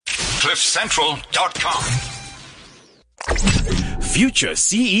CliffCentral.com. Future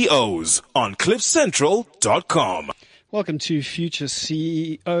CEOs on CliffCentral.com. Welcome to Future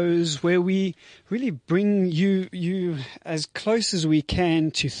CEOs, where we really bring you as close as we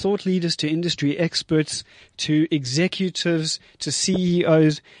can to thought leaders, to industry experts, to executives, to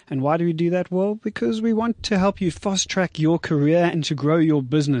CEOs. And why do we do that? Well, because we want to help you fast track your career and to grow your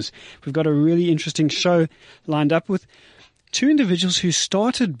business. We've got a really interesting show lined up with two individuals who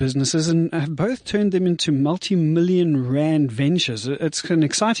started businesses and have both turned them into multi-million rand ventures. It's an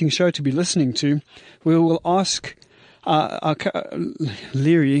exciting show to be listening to. We will ask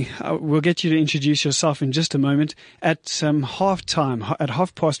Leary, we'll get you to introduce yourself in just a moment. At halftime,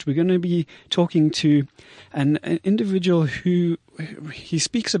 at past, we're going to be talking to an individual who he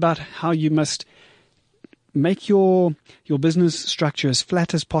speaks about how you must make your business structure as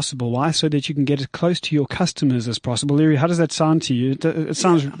flat as possible. Why? So that you can get as close to your customers as possible. Leary, how does that sound to you? It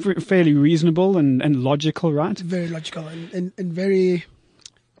sounds fairly reasonable and logical, right? Very logical and very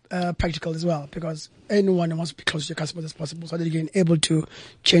practical as well, because anyone wants to be close to your customers as possible so that you're able to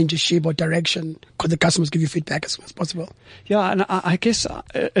change the shape or direction because the customers give you feedback as soon as possible. Yeah, and I guess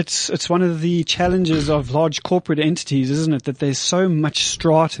it's one of the challenges of large corporate entities, isn't it? That there's so much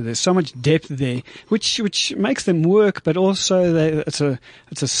strata, there's so much depth there, which makes them work, but also it's a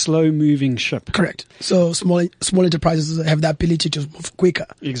slow moving ship. Correct. So small enterprises have the ability to move quicker.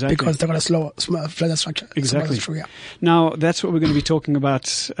 Exactly. Because they've got a flatter structure. Exactly. True, yeah. Now, that's what we're going to be talking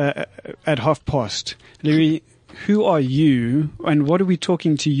about at half past. Leary, who are you and what are we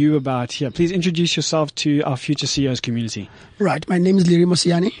talking to you about here? Please introduce yourself to our Future CEOs community. Right. My name is Leary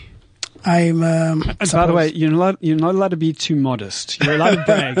Mosiani. I'm, by the way, you're not allowed to be too modest. You're allowed to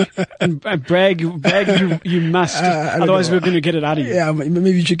brag. And brag you must. Otherwise we're going to get it out of you. Yeah,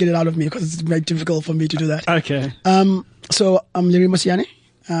 maybe you should get it out of me because it's very difficult for me to do that. Okay. So I'm Leary Mosiani.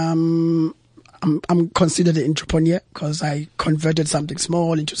 I'm considered an entrepreneur because I converted something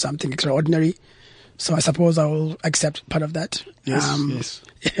small into something extraordinary. So I suppose I will accept part of that. Yes.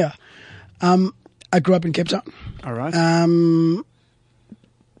 Yeah. I grew up in Cape Town. All right.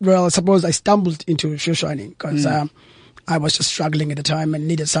 Well, I suppose I stumbled into shoe shining because I was just struggling at the time and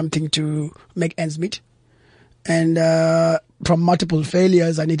needed something to make ends meet. And from multiple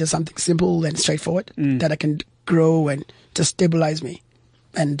failures, I needed something simple and straightforward that I can grow and just stabilize me.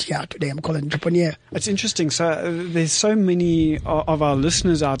 And yeah, today I'm called an entrepreneur. It's interesting. So there's so many of our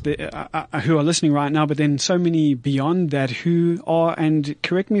listeners out there who are listening right now, but then so many beyond that who are, and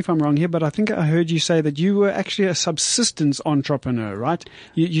correct me if I'm wrong here, but I think I heard you say that you were actually a subsistence entrepreneur, right?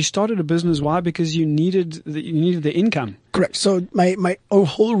 You started a business. Why? Because you needed the income. Correct. So my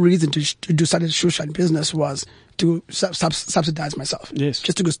whole reason to start a shoe shine business was to subsidize myself. Yes.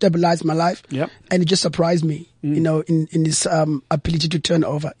 Just to stabilize my life. Yep. And it just surprised me, in this ability to turn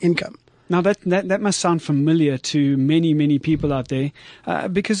over income. Now that must sound familiar to many, many people out there,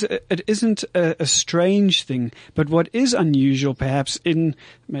 because it isn't a strange thing. But what is unusual, perhaps in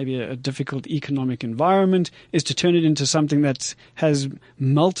maybe a difficult economic environment, is to turn it into something that has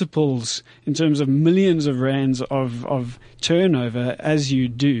multiples in terms of millions of rands of turnover, as you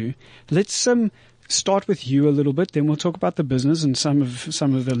do. Let's start with you a little bit, then we'll talk about the business and some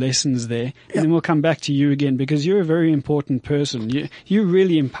of the lessons there, and then we'll come back to you again because you're a very important person. You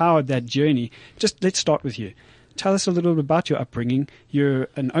really empowered that journey. Just let's start with you. Tell us a little bit about your upbringing. You're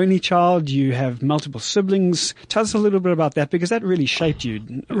an only child. You have multiple siblings. Tell us a little bit about that because that really shaped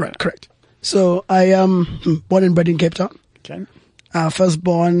you. Right, correct. So I am born and bred in Cape Town. Okay.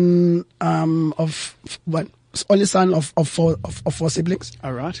 Firstborn of one. Only son of four siblings.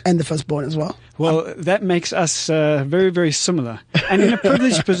 All right. And the firstborn as well. Well, that makes us very, very similar. And in a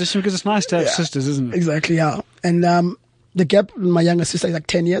privileged position because it's nice to have sisters, isn't it? Exactly, yeah. And the gap with my younger sister is like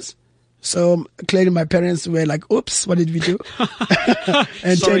 10 years. So clearly my parents were like, oops, what did we do?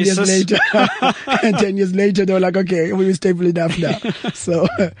 And Sorry, 10 years later, and 10 years later, they were like, okay, we're stable enough now. So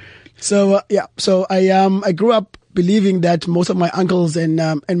I grew up believing that most of my uncles and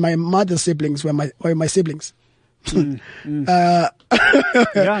my mother's siblings were my siblings. Yeah, no.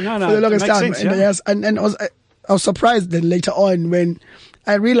 For the longest time. Sense, yeah. And I was surprised then later on when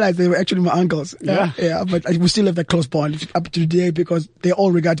I realized they were actually my uncles. Yeah. But we still have that close bond up to today because they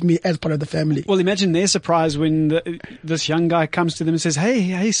all regard me as part of the family. Well, imagine their surprise when this young guy comes to them and says,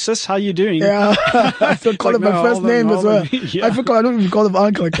 hey, sis, how you doing? Yeah. I still call him my first name as well. Yeah. I forgot, I don't even call him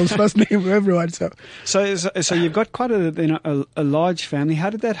uncle. I call his first name for everyone. So you've got quite a large family. How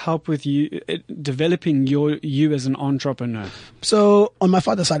did that help with you developing you as an entrepreneur? So on my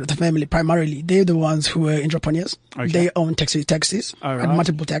father's side of the family, primarily, they're the ones who were entrepreneurs. Okay. They own taxis. All right.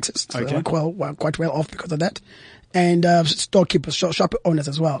 Multiple taxis. So Okay. we're quite well off because of that. and storekeepers, shop owners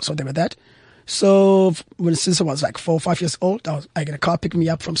as well. So they were that. So since I was like 4 or 5 years old, I get a car picking me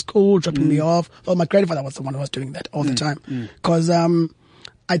up from school, dropping me off. Well, my grandfather was the one who was doing that all the time. Because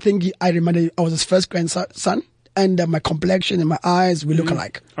I think I remember I was his first grandson, and my complexion and my eyes, we look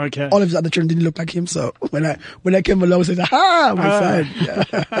alike. Okay. All of his other children didn't look like him. So when I came along, I said, "Ah, my son."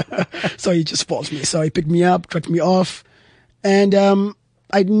 Yeah. So he just forced me. So he picked me up, dropped me off, and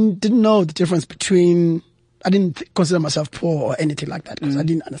I didn't know the difference between. I didn't consider myself poor or anything like that because I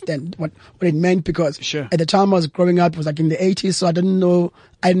didn't understand what it meant, because at the time I was growing up, it was like in the 80s, so I didn't know.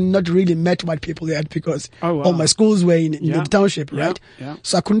 I had not really met white people yet because all my schools were in the township, right? Yeah.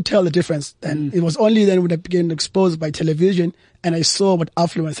 So I couldn't tell the difference then. It was only then when I began exposed by television and I saw what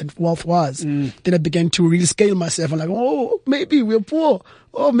affluence and wealth was, then I began to really scale myself. I'm like, oh, maybe we're poor.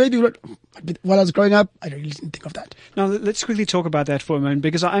 Oh, maybe we're not. While I was growing up, I really didn't think of that. Now, let's quickly talk about that for a moment,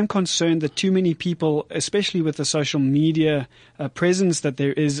 because I'm concerned that too many people, especially with the social media presence that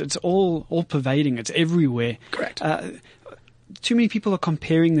there is, it's all pervading. It's everywhere. Correct. Too many people are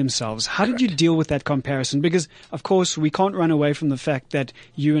comparing themselves. How did you deal with that comparison? Because, of course, we can't run away from the fact that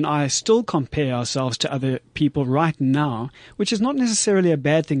you and I still compare ourselves to other people right now, which is not necessarily a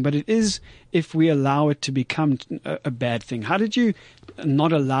bad thing, but it is if we allow it to become a bad thing. How did you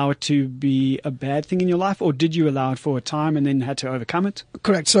not allow it to be a bad thing in your life, or did you allow it for a time and then had to overcome it?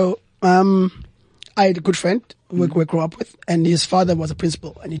 Correct. So I had a good friend we grew up with, and his father was a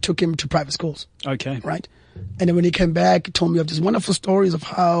principal, and he took him to private schools. Okay. Right? And then when he came back, he told me of these wonderful stories of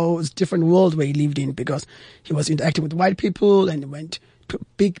how it's a different world where he lived in, because he was interacting with white people and he went to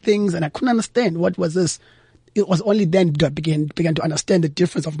big things, and I couldn't understand what was this. It was only then that I began to understand the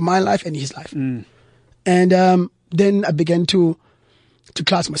difference of my life and his life. And then I began to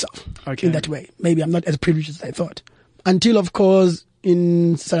class myself in that way. Maybe I'm not as privileged as I thought. Until, of course,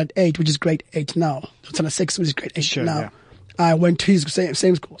 in Standard 8, which is grade 8 now, Standard 6, which is grade 8 now, I went to his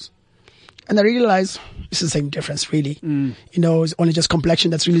same schools. And I realized it's the same difference, really. You know, it's only just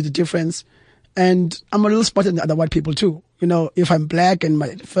complexion that's really the difference. And I'm a little smarter than other white people, too. You know, if I'm black and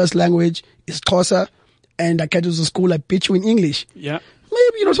my first language is Xhosa and I get to the school, I beat you in English. Yeah.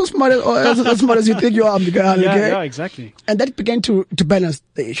 Maybe you're not so smart or as smart as you think you are, Miguel. Yeah, exactly. And that began to balance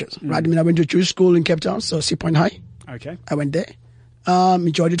the issues, right? I mean, I went to a Jewish school in Cape Town, so Sea Point High. Okay. I went there.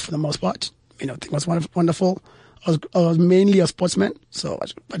 Enjoyed it for the most part. You know, I think it was wonderful. I was mainly a sportsman, so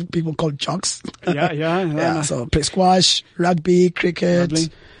what people call jocks. Yeah. So play squash, rugby, cricket,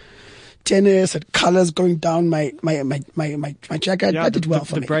 tennis, and colors going down my jacket. Yeah, that did well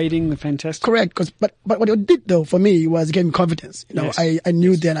for me. The braiding, the fantastic. Correct. But what it did though for me was it gave me confidence. You know, I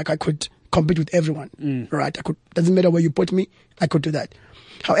knew then I could compete with everyone. Right. Doesn't matter where you put me, I could do that.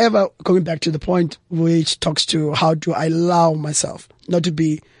 However, going back to the point which talks to how do I allow myself not to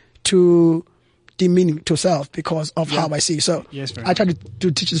be too demeaning to self because of how I see. So I try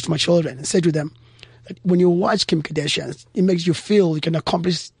to teach this to my children and say to them that when you watch Kim Kardashian, it makes you feel you can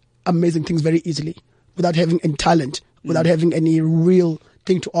accomplish amazing things very easily without having any talent, without having any real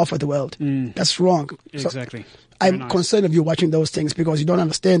thing to offer the world. That's wrong. Exactly. So I'm concerned of you watching those things because you don't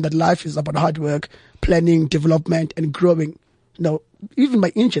understand that life is about hard work, planning, development, and growing. No, even by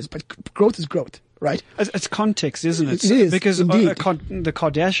inches, but growth is growth. Right? It's context, isn't it? It is, because indeed. The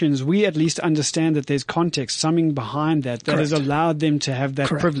Kardashians, we at least understand that there's context, something behind that has allowed them to have that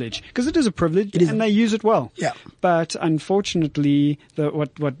privilege. Because it is a privilege, and they use it well. Yeah. But unfortunately, what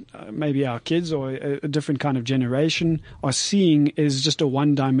maybe our kids or a different kind of generation are seeing is just a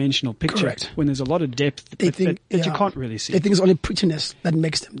one-dimensional picture. Correct. When there's a lot of depth that you can't really see. They think it's only prettiness that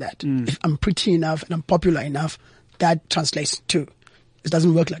makes them that. If I'm pretty enough and I'm popular enough, that translates to. It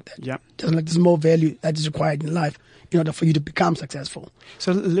doesn't work like that. Yeah. There's more value that is required in life in order for you to become successful.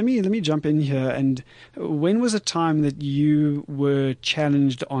 So let me jump in here. And when was a time that you were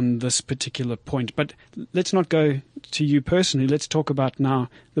challenged on this particular point? But let's not go to you personally. Let's talk about now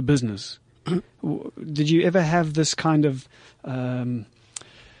the business. Did you ever have this kind of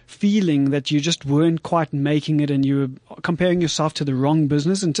feeling that you just weren't quite making it and you were comparing yourself to the wrong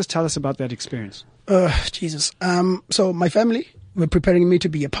business? And just tell us about that experience. Jesus. So my family were preparing me to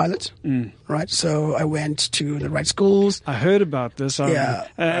be a pilot, right? So I went to the right schools. I heard about this.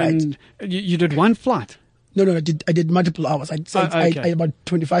 And right. You did one flight? No, I did multiple hours. I about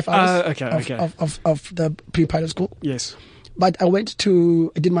 25 hours of the pre-pilot school. Yes. But I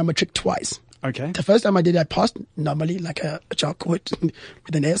did my matric twice. Okay. The first time I did, I passed normally like a chalk with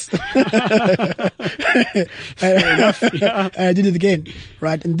an S. Fair enough, yeah. I did it again,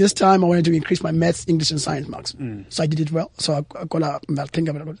 right? And this time I wanted to increase my maths, English, and science marks. So I did it well. So I got I think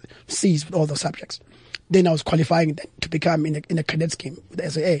about C's with all those subjects. then I was qualifying then to become in a cadet scheme with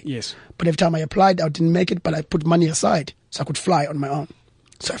the SAA. Yes. But every time I applied, I didn't make it, but I put money aside so I could fly on my own.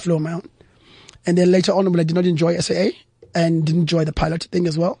 So I flew on my own. And then later on, when I did not enjoy SAA and didn't enjoy the pilot thing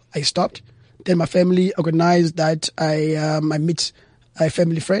as well, I stopped. Then my family organized that I meet a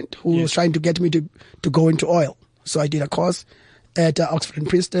family friend who was trying to get me to go into oil. So I did a course at Oxford and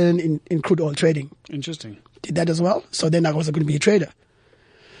Princeton in crude oil trading. Interesting. Did that as well. So then I was going to be a trader.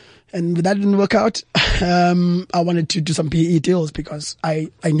 And that didn't work out. I wanted to do some PE deals because I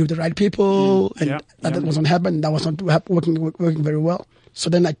knew the right people and that wasn't happening. That was not working very well. So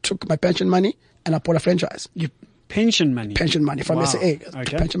then I took my pension money and I bought a franchise. Your pension money? Pension money from Wow. SAA.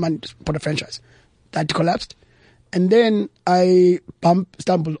 Okay. Pension money, bought a franchise. That collapsed. And then I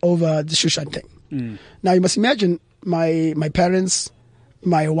stumbled over the Shushan thing. Now you must imagine my parents,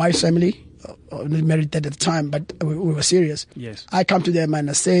 my wife's family, married at the time, but we were serious. Yes. I come to them and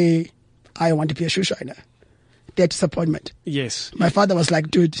I say, I want to be a shoe shiner. Their disappointment. Yes. My father was like,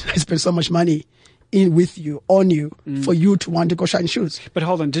 dude, I spent so much money with you, on you, for you to want to go shine shoes. But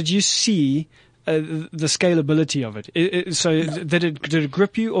hold on, did you see the scalability of it? So did it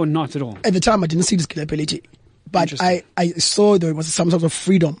grip you or not at all? At the time, I didn't see the scalability. But I saw there was some sort of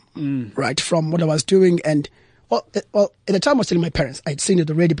freedom, right, from what I was doing. And, well, at the time I was telling my parents, I'd seen it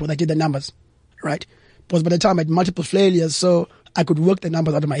already, but I did the numbers, right? Because by the time I had multiple failures, so I could work the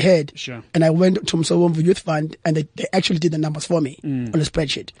numbers out of my head. Sure. And I went to Msawomvu Youth Fund, and they actually did the numbers for me on a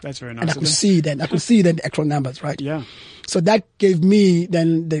spreadsheet. That's very nice. And I could see then the actual numbers, right? Yeah. So that gave me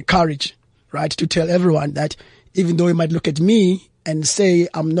then the courage, right, to tell everyone that even though you might look at me and say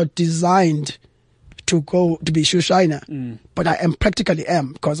I'm not designed to go to be a shoe shiner, but I practically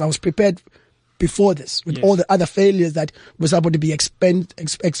am, because I was prepared before this with all the other failures that was about to be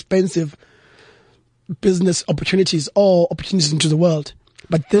expensive business opportunities or opportunities into the world.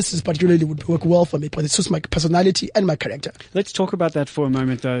 But this is particularly would work well for me because it suits my personality and my character. Let's talk about that for a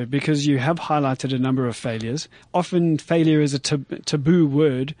moment, though, because you have highlighted a number of failures. Often failure is a taboo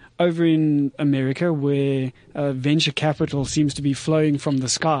word. Over in America, where venture capital seems to be flowing from the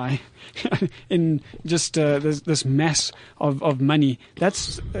sky in just this mass of money,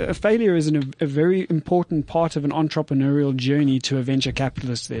 that's failure is a very important part of an entrepreneurial journey to a venture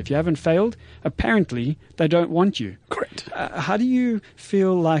capitalist there. If you haven't failed, apparently they don't want you. Correct. How do you feel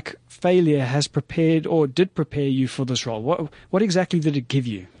like failure has prepared or did prepare you for this role? What exactly did it give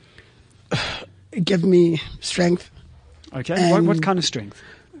you? It gave me strength. Okay. What kind of strength?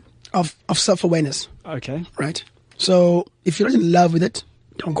 Of self-awareness. Okay. Right. So if you're not in love with it,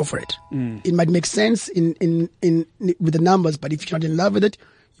 don't go for it. It might make sense in with the numbers, but if you're not in love with it,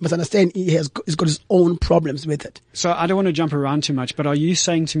 you must understand he's got his own problems with it. So I don't want to jump around too much, but are you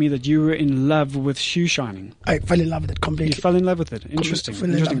saying to me that you were in love with shoe shining? I fell in love with it completely. You fell in love with it. Interesting. Fell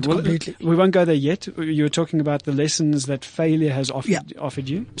in love with it completely. We won't go there yet. You were talking about the lessons that failure has offered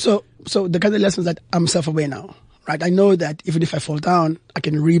you. So the kind of lessons that I'm self-aware now, right? I know that even if I fall down, I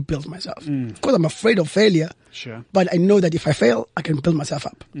can rebuild myself. Of course, I'm afraid of failure. Sure. But I know that if I fail, I can build myself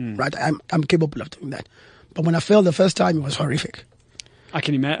up. Right? I'm capable of doing that. But when I failed the first time, it was horrific. I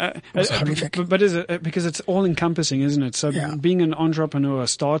can imagine. It was horrific. But is it because it's all encompassing, isn't it? So being an entrepreneur, a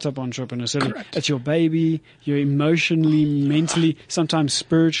startup entrepreneur, so it's your baby. You're emotionally, mentally, sometimes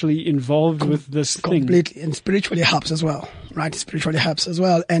spiritually involved with this thing. Completely, and spiritually helps as well, right? Spiritually helps as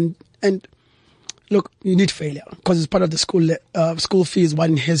well, and look, you need failure because it's part of the school fees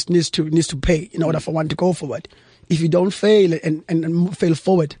one needs to pay in order for one to go forward. If you don't fail and fail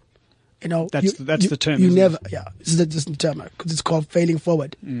forward, that's the term. You never, this is the term because it's called failing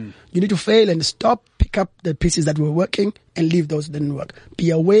forward. You need to fail and stop, pick up the pieces that were working and leave those that didn't work.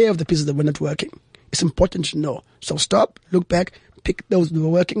 Be aware of the pieces that were not working. It's important to know. So stop, look back, pick those that were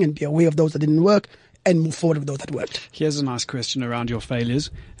working and be aware of those that didn't work and move forward with those that worked. Here's a nice question around your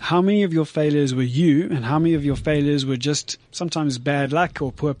failures. How many of your failures were you and how many of your failures were just sometimes bad luck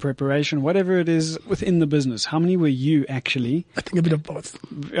or poor preparation, whatever it is within the business? How many were you actually? I think a bit of both.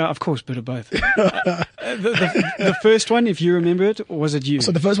 Of course, a bit of both. The first one, if you remember it, was it you?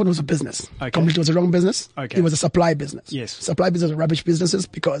 So the first one was a business. Okay. Completely was a wrong business. Okay. It was a supply business. Yes. Supply business are rubbish businesses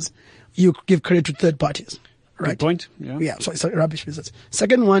because you give credit to third parties. Right. Good point. Yeah. So it's a rubbish business.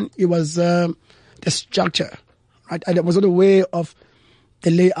 Second one, it was the structure. Right. I was not aware of the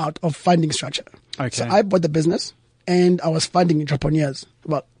layout of funding structure. Okay. So I bought the business and I was funding entrepreneurs.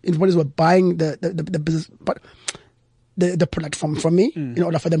 Well, entrepreneurs were buying the business, but the product from me in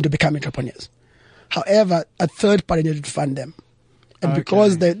order for them to become entrepreneurs. However, a third party needed to fund them. And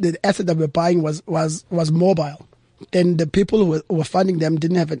because the asset that we were buying was mobile, then the people who were funding them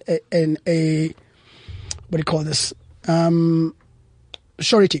didn't have a what do you call this?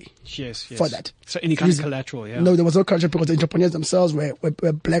 surety Yes. for that. So any kind of Reason. collateral, yeah. No, there was no collateral because the entrepreneurs themselves were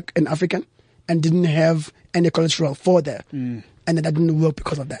black and African and didn't have any collateral for that. And that didn't work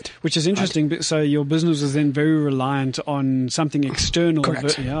because of that. Which is interesting. So your business was then very reliant on something external.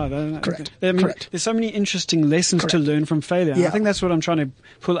 Correct. Correct. Correct. There's so many interesting lessons to learn from failure. Yeah. I think that's what I'm trying to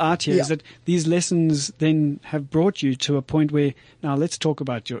pull out here, is that these lessons then have brought you to a point where, now let's talk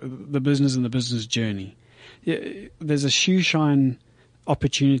about the business and the business journey. There's a shoe shine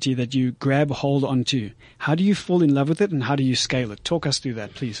opportunity that you grab hold onto. How do you fall in love with it and how do you scale it? Talk us through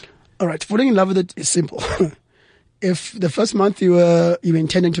that, please. All right. Falling in love with it is simple. If the first month you were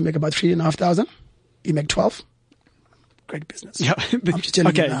intending to make about 3,500, you make 12. Great business. Yeah, I'm just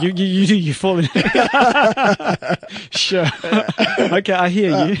telling you now. you fall in. Sure. Okay, I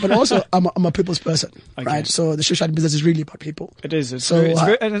hear you. But also, I'm a people's person, right? So the shoe shine business is really about people. It is. It's, So,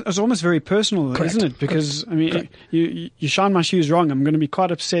 it's almost very personal, correct, isn't it? Because I mean, you shine my shoes wrong, I'm going to be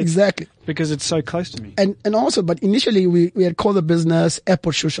quite upset. Exactly. Because it's so close to me. And also, but initially we had called the business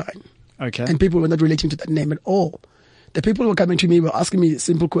Airport Shoe Shine. Okay. And people were not relating to that name at all. The people who were coming to me were asking me a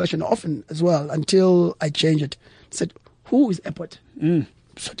simple question often as well until I changed it. I said, who is Airport?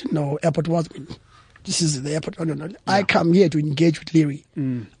 So I didn't know Airport was. I mean, this is the airport. No. Yeah. I come here to engage with Leary.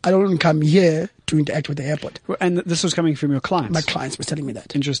 I don't come here to interact with the airport. And this was coming from your clients? My clients were telling me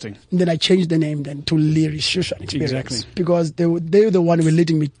that. Interesting. And then I changed the name then to Leary Shoe Shine Experience. Exactly. Because they were the one who were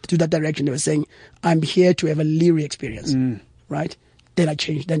leading me to that direction. They were saying, I'm here to have a Leary experience. Right? Then I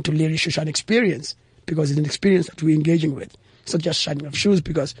changed then to Leary Shoe Shine Experience because it's an experience that we're engaging with. It's not just shining of shoes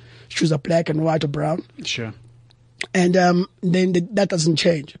because shoes are black and white or brown. Sure. And then that doesn't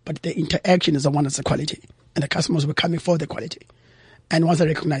change. But the interaction is the one that's the quality. And the customers were coming for the quality. And once I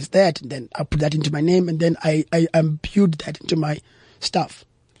recognized that, then I put that into my name and then I imbued that into my stuff.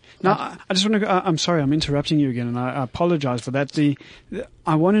 Now, I just want to. I'm sorry, I'm interrupting you again, and I apologize for that.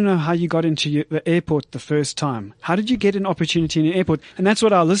 I want to know how you got into the airport the first time. How did you get an opportunity in an airport? And that's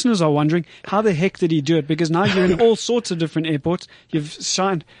what our listeners are wondering. How the heck did he do it? Because now you're in all sorts of different airports. You've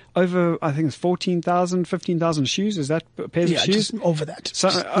shined over, I think it's 14,000, 15,000 shoes. Is that pairs of shoes? Just over that. So,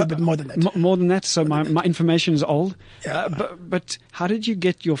 just a little bit more than that. More than that. So my information is old. Yeah. But how did you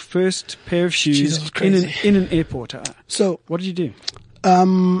get your first pair of shoes Jesus, crazy. in an airport? So what did you do?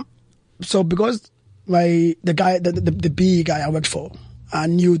 So because the B guy I worked for, I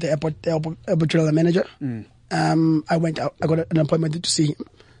knew the airport general manager. I went out. I got an appointment to see him.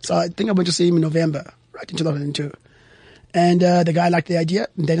 So I think I went to see him in November, right in 2002. And the guy liked the idea,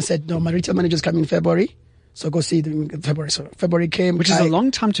 and then said, "No, my retail manager's coming in February, so go see them in February." So February came, which is a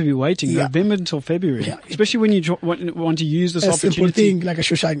long time to be waiting. Yeah. November until February, especially when you want to use this a opportunity. simple thing like a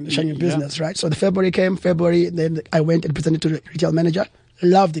shoe shining business, right? So the February came, then I went and presented to the retail manager.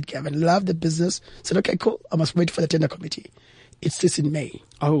 Loved it, Kevin. Loved the business. Said, okay, cool. I must wait for the tender committee. It sits in May.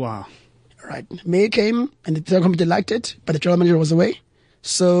 Oh, wow. Right. May came and the tender committee liked it, but the general manager was away.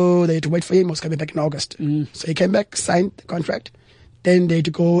 So they had to wait for him. He was coming back in August. So he came back, signed the contract. Then they had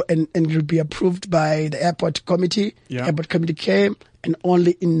to go and it would be approved by the airport committee. Yeah. Airport committee came and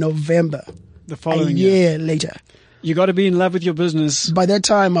only in November, the following year later. You got to be in love with your business. By that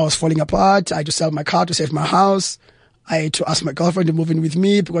time, I was falling apart. I had to sell my car to save my house. I had to ask my girlfriend to move in with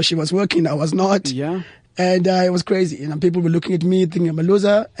me because she was working. I was not. Yeah. And it was crazy. And people were looking at me thinking I'm a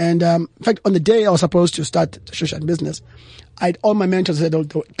loser. And in fact, on the day I was supposed to start the shoe shine business, all my mentors said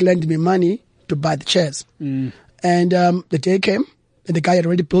they'll lend me money to buy the chairs. And the day came and the guy had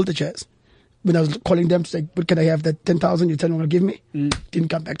already built the chairs. When I was calling them to say, "But can I have that 10,000 you tell me will give me?" Didn't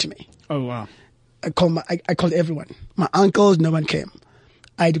come back to me. Oh, wow. I called everyone. My uncles, no one came.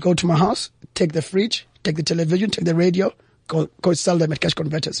 I had to go to my house, take the fridge, take the television, take the radio, go sell them at cash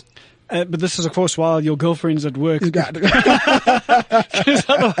converters. But this is, of course, while your girlfriend's at work. Yeah. Because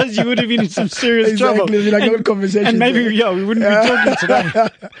otherwise you would have been in some serious trouble. Exactly. Like good conversation. And maybe, we wouldn't be talking today.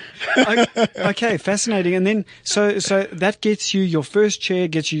 Okay, fascinating. And then, so that gets you your first chair,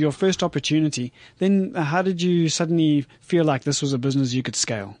 gets you your first opportunity. Then how did you suddenly feel like this was a business you could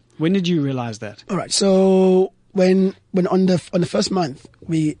scale? When did you realize that? All right. So when on the first month,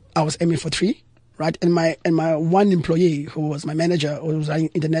 I was aiming for 3. Right, and my one employee who was my manager, who was running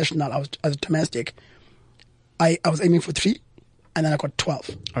international, I was domestic. I was aiming for 3, and then I got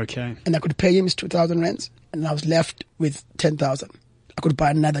 12. Okay. And I could pay him his 2,000 rands, and I was left with 10,000. I could buy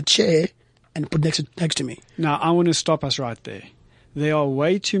another chair and put next to me. Now I want to stop us right there. There are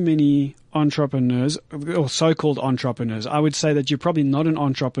way too many entrepreneurs, or so-called entrepreneurs, I would say that you're probably not an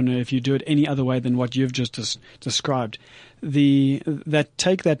entrepreneur if you do it any other way than what you've just described. That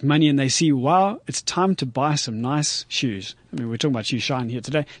take that money and they see, wow, it's time to buy some nice shoes. I mean, we're talking about Shoe Shine here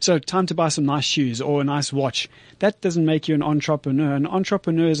today. So time to buy some nice shoes or a nice watch. That doesn't make you an entrepreneur. An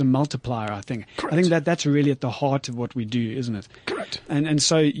entrepreneur is a multiplier, I think. Correct. I think that's really at the heart of what we do, isn't it? Correct. And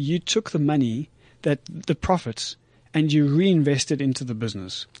so you took the money, the profits, and you reinvested into the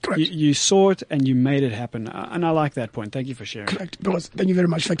business. Correct. You saw it and you made it happen. And I like that point. Thank you for sharing. Correct. Because thank you very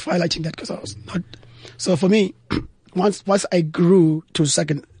much for highlighting that, because I was not. So for me, once I grew to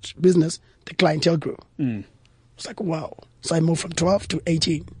second business, the clientele grew. It's like, wow. So I moved from 12 to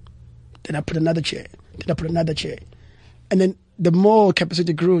 18. Then I put another chair. Then I put another chair. And then the more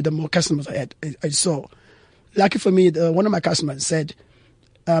capacity grew, the more customers I saw. Lucky for me, one of my customers said,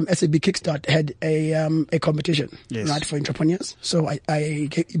 SAB Kickstart had a competition, yes, right, for entrepreneurs. So he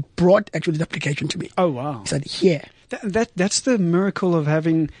brought actually the application to me. Oh, wow. He said, here. That's the miracle of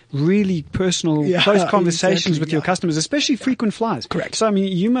having really personal, close conversations exactly, with your customers, especially frequent flyers. Correct. So, I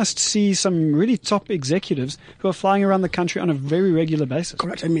mean, you must see some really top executives who are flying around the country on a very regular basis.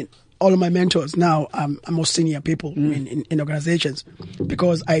 Correct. I mean, all of my mentors now are more senior people in organizations,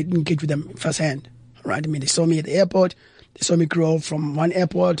 because I engage with them firsthand, right? I mean, they saw me at the airport. They saw me grow from one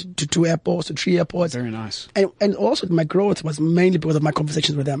airport to 2 airports to 3 airports. Very nice. And also my growth was mainly because of my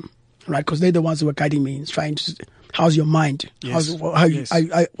conversations with them, right? Because they're the ones who were guiding me, trying to, how's your mind? Yes. What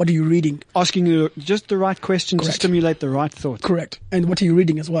are you reading? Asking you just the right question to Correct. stimulate the right thought. Correct. And what are you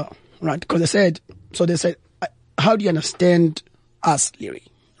reading as well, right? Because they said, how do you understand us, Leary,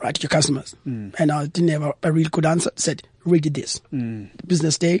 right? Your customers. And I didn't have a real good answer. Said, read this.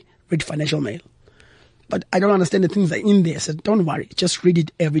 Business Day, read Financial Mail. But I don't understand the things that are in there. So don't worry. Just read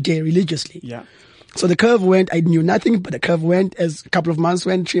it every day religiously. Yeah. So the curve went, I knew nothing, but the curve went as a couple of months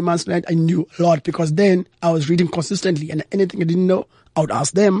went, 3 months went, I knew a lot, because then I was reading consistently, and anything I didn't know, I would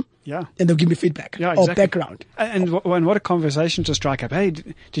ask them. Yeah. And they'll give me feedback Exactly. or background. And what a conversation to strike up. Hey,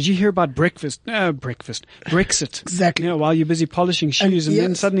 did you hear about Brexit? Exactly. You know, while you're busy polishing shoes, and then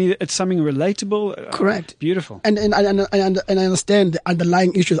yes. suddenly it's something relatable. Correct. Beautiful. And I understand the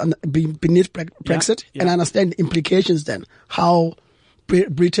underlying issues beneath Brexit, Yeah. and I understand the implications then, how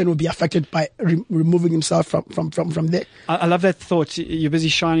Britain will be affected by removing himself from there. I love that thought. You're busy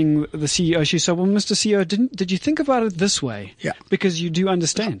shining the CEO shoes. So, well, Mr. CEO, did you think about it this way? Yeah. Because you do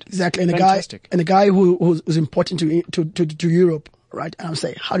understand. Exactly. And Fantastic. the guy who's important to Europe, right? And I'm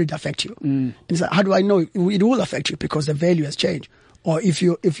saying, how did it affect you? And he's like, how do I know? It will affect you because the value has changed. Or if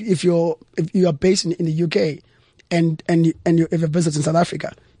you are based in the UK and you have a business in South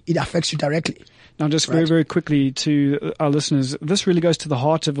Africa, it affects you directly. Now, just very, very quickly to our listeners, this really goes to the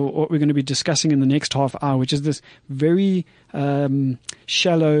heart of what we're going to be discussing in the next half hour, which is this very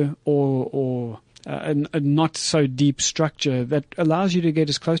shallow or a not so deep structure that allows you to get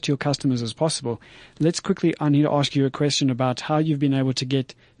as close to your customers as possible. I need to ask you a question about how you've been able to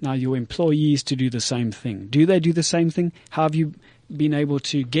get now your employees to do the same thing. Do they do the same thing? How have you been able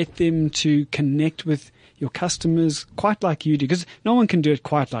to get them to connect with your customers quite like you do? Because no one can do it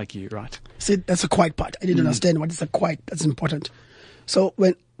quite like you, right? See, that's a quiet part. I didn't understand what is a quiet. That's important. So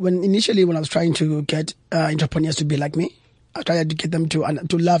when initially I was trying to get entrepreneurs to be like me, I tried to get them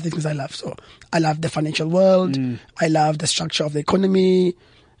to love the things I love. So I love the financial world. I love the structure of the economy,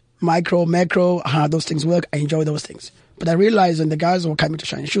 micro, macro, how those things work. I enjoy those things. But I realized when the guys who were coming to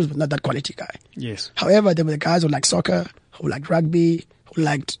Shine Shoes were not that quality guy. Yes. However, there were the guys who liked soccer, who liked rugby, who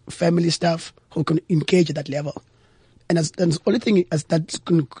liked family stuff, who could engage at that level. And that's the only thing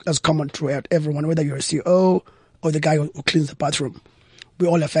that's common throughout everyone, whether you're a CEO or the guy who cleans the bathroom. We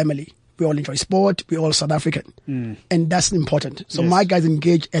all have family. We all enjoy sport. We all South African. And that's important. So my guys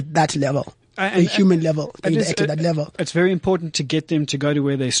engage at that level. A human level, they interact at that level. It's very important to get them to go to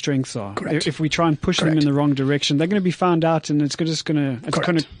where their strengths are. Correct. If we try and push them in the wrong direction, they're going to be found out, and it's going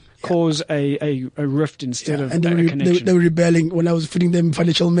to cause a rift instead of and a connection. they were rebelling when I was feeding them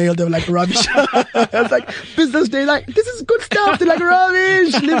Financial Mail. They were like, rubbish. I was like, Business Day, like, this is good stuff. They're like,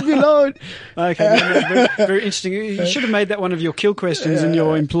 rubbish, leave me alone. Okay, very, very interesting. You should have made that one of your kill questions in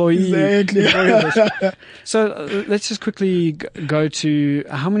your employee. Exactly. So let's just quickly go to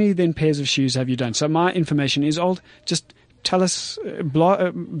how many then pairs of shoes have you done? So my information is old. Just tell us,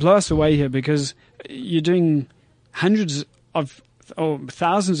 blow us away here, because you're doing hundreds of or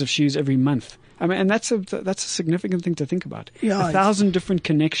thousands of shoes every month. I mean, and that's a significant thing to think about. Yeah, 1,000 different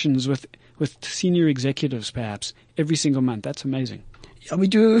connections with senior executives, perhaps every single month. That's amazing. Yeah, we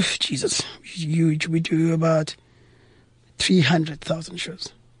do. Jesus, huge. We do about 300,000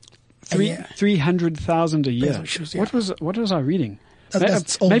 shoes. 300,000 a year. Shoes, yeah. What was I reading?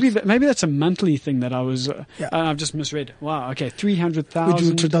 That's all. Maybe that's a monthly thing that I was. Yeah. I've just misread. Wow. Okay, We 300,000.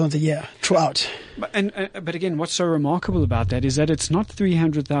 do 2,000 a year throughout. But again, what's so remarkable about that is that it's not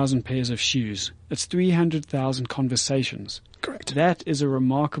 300,000 pairs of shoes. It's 300,000 conversations. Correct. That is a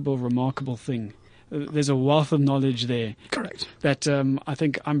remarkable thing. There's a wealth of knowledge there. Correct. That I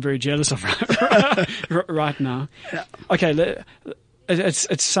think I'm very jealous of right now. Yeah. Okay,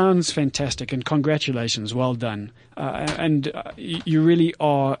 it sounds fantastic, and congratulations, well done. You really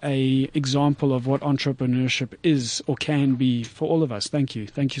are a example of what entrepreneurship is or can be for all of us. Thank you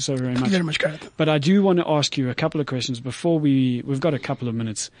so very much. Thank you very much, Gareth. But I do want to ask you a couple of questions before we've got a couple of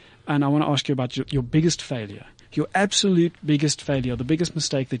minutes, and I want to ask you about your biggest failure. Your absolute biggest failure, the biggest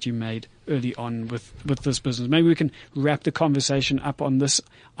mistake that you made early on with this business. Maybe we can wrap the conversation up on this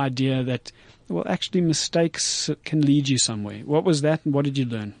idea that, well, actually mistakes can lead you somewhere. What was that, and what did you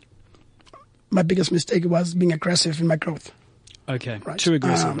learn? My biggest mistake was being aggressive in my growth. Okay, Right. too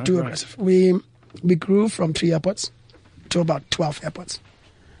aggressive. Too right? aggressive. We grew from 3 airports to about 12 airports,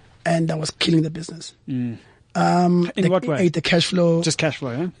 and that was killing the business. In In what way? Ate the cash flow. Just cash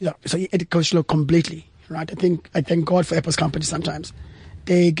flow, yeah? Yeah, so he ate the cash flow completely. Right. I thank God for airports companies sometimes.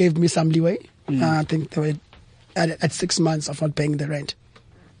 They gave me some leeway. I think they were at 6 months of not paying the rent,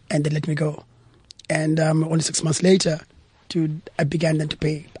 and they let me go. And only 6 months later, I began then to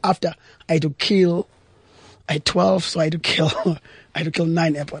pay. After I had to kill, I had 12, so I had to kill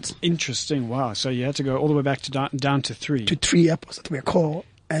 9 airports. Interesting. Wow. So you had to go all the way back to down to 3. To 3 airports that were core,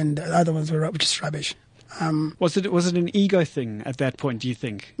 and the other ones were just rubbish. Was it an ego thing at that point, do you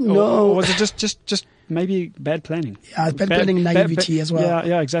think? No. Or was it just maybe bad planning? Yeah, bad planning, naivety as well.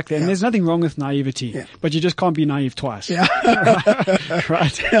 Yeah, exactly. And Yeah. there's nothing wrong with naivety, Yeah. but you just can't be naive twice. Yeah.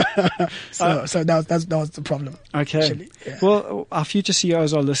 Right. So that was the problem. Okay. Actually, yeah. Well, our future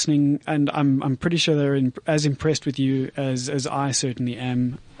CEOs are listening, and I'm pretty sure they're as impressed with you as I certainly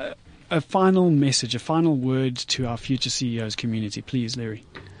am. A final message, a final word to our future CEOs community, please, Larry.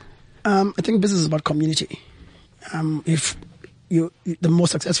 I think business is about community. If the more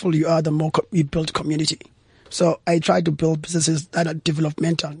successful you are, the more you build community. So I try to build businesses that are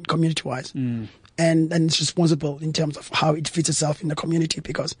developmental, community-wise, and it's responsible in terms of how it fits itself in the community,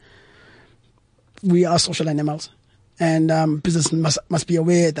 because we are social animals, and business must be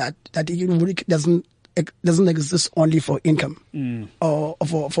aware that it really doesn't exist only for income or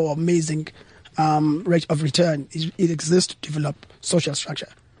for amazing rate of return. It exists to develop social structure.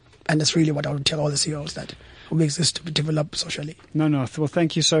 And that's really what I would tell all the CEOs, that we exist to develop socially. No. Well,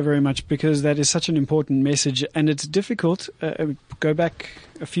 thank you so very much, because that is such an important message, and it's difficult. Go back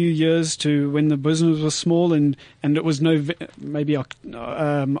a few years to when the business was small, and it was maybe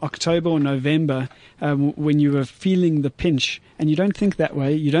October or November when you were feeling the pinch, and you don't think that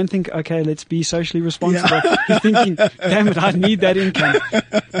way. You don't think, okay, let's be socially responsible. Yeah. You're thinking, damn it, I need that income.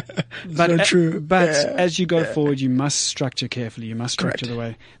 So true. But Yeah. as you go forward, you must structure carefully. You must structure Correct.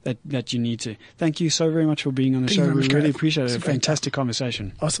 the way that you need to. Thank you so very much for being on the Thank you show. very We much, really Gareth. appreciate it. It's A a great fantastic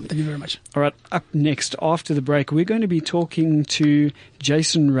conversation. Awesome. Thank you very much. All right, up next, after the break, we're going to be talking to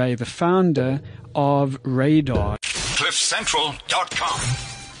Jason Ray, the founder of Radar.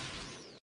 CliffCentral.com.